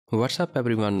What's up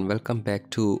everyone, welcome back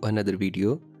to another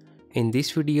video. In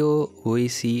this video we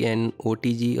see an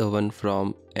OTG oven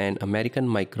from an American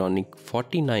Micronic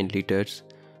 49 liters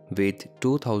with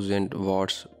 2000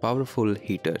 watts powerful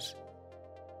heaters.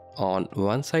 On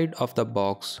one side of the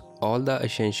box all the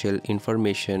essential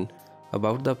information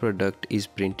about the product is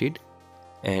printed,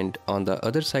 and on the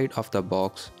other side of the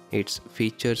box its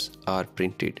features are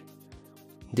printed.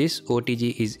 This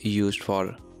OTG is used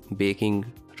for baking,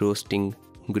 roasting,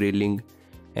 grilling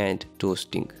and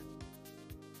toasting.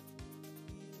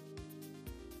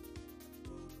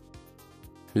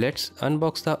 Let's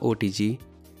unbox the OTG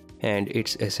and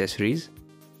its accessories.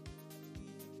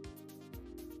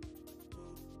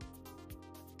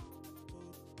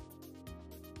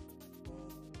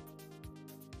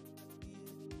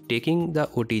 Taking the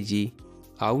OTG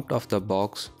out of the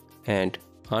box and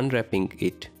unwrapping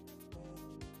it.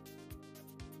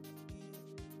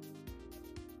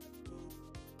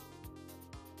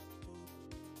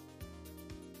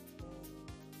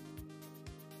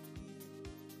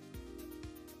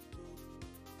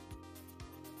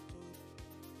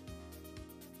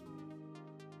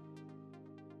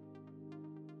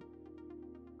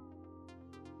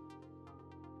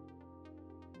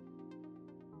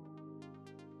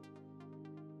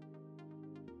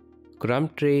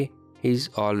 Crumb tray is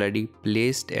already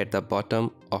placed at the bottom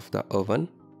of the oven.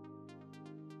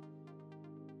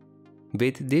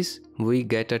 With this we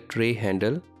get a tray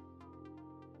handle.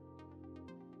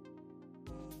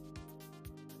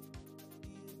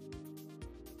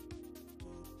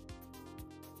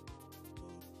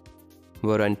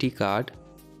 Warranty card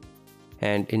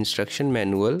and instruction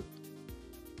manual.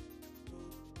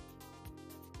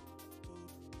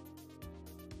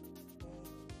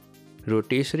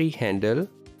 Rotisserie handle,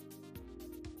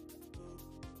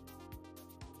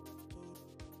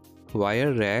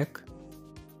 wire rack,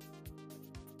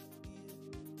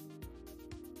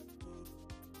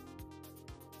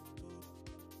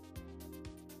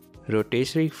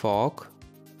 rotisserie fork,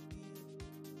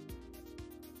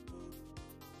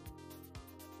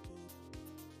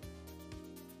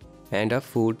 and a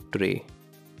food tray.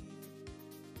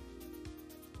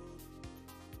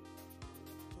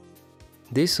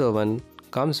 This oven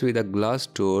comes with a glass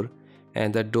door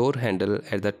and the door handle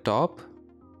at the top.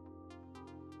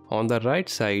 On the right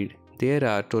side, there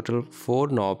are total 4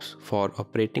 knobs for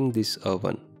operating this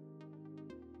oven.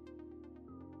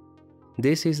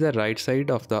 This is the right side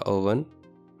of the oven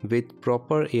with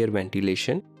proper air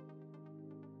ventilation.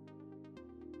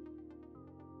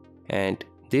 And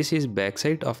this is back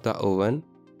side of the oven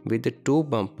with the 2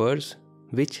 bumpers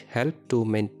which help to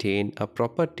maintain a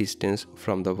proper distance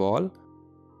from the wall.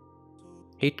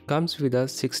 It comes with a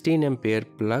 16 ampere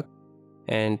plug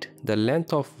and the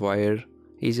length of wire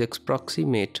is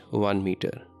approximate 1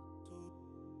 meter.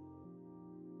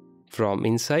 From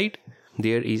inside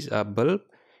there is a bulb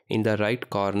in the right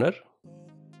corner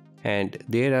and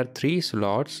there are 3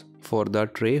 slots for the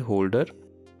tray holder.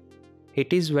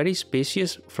 It is very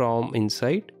spacious from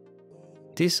inside.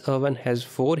 This oven has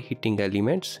 4 heating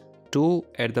elements, 2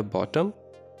 at the bottom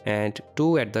and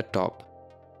 2 at the top.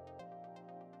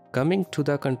 Coming to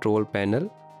the control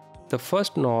panel, the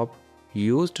first knob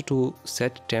used to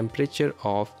set temperature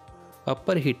of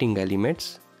upper heating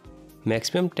elements.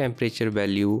 Maximum temperature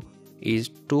value is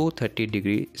 230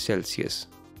 degrees Celsius.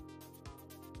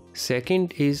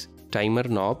 Second is timer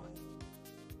knob.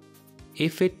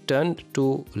 If it turned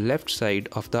to left side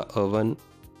of the oven,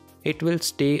 it will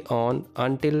stay on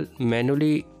until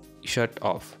manually shut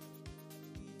off.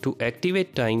 To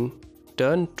activate time,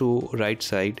 turn to right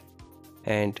side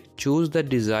and choose the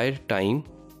desired time.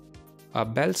 A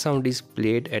bell sound is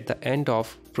played at the end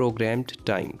of programmed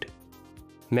timed.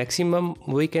 Maximum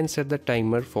we can set the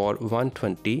timer for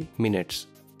 120 minutes.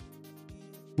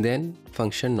 Then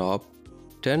function knob.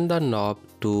 Turn the knob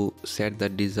to set the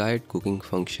desired cooking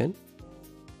function.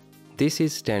 This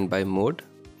is standby mode.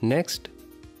 Next,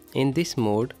 in this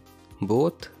mode,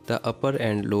 both the upper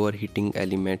and lower heating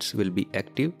elements will be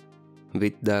active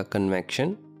with the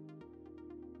convection.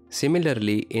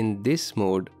 Similarly, in this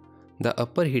mode, the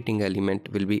upper heating element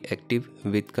will be active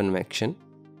with convection.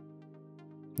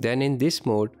 Then in this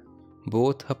mode,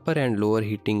 both upper and lower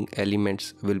heating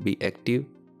elements will be active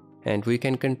and we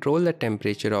can control the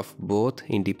temperature of both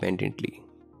independently.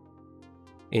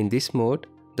 In this mode,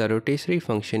 the rotisserie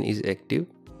function is active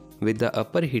with the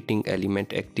upper heating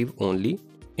element active only.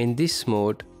 In this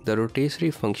mode, the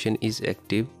rotisserie function is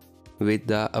active with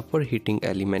the upper heating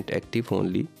element active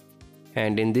only.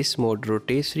 And in this mode,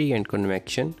 rotisserie and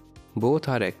convection both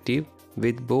are active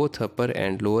with both upper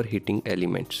and lower heating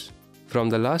elements. From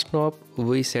the last knob,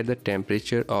 we set the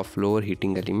temperature of lower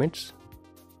heating elements.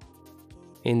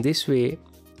 In this way,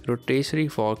 rotisserie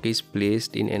fork is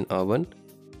placed in an oven,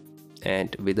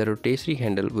 and with the rotisserie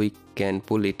handle we can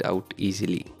pull it out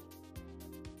easily.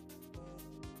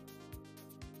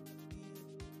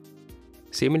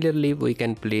 Similarly, we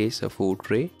can place a food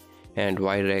tray and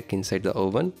wire rack inside the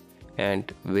oven,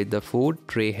 and with the food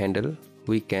tray handle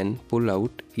we can pull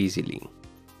out easily.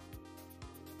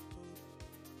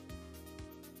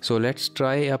 So let's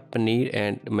try a paneer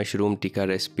and mushroom tikka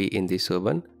recipe in this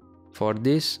oven. For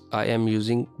this, I am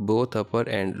using both upper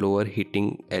and lower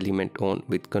heating element on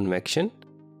with convection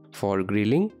for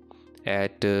grilling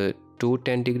at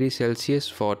 210 degrees Celsius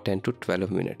for 10 to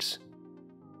 12 minutes.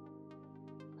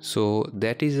 So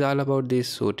that is all about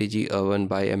this OTG oven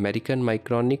by American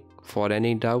Micronic. For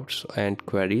any doubts and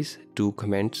queries, do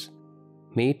comments.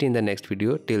 Meet in the next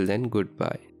video. Till then,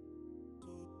 goodbye.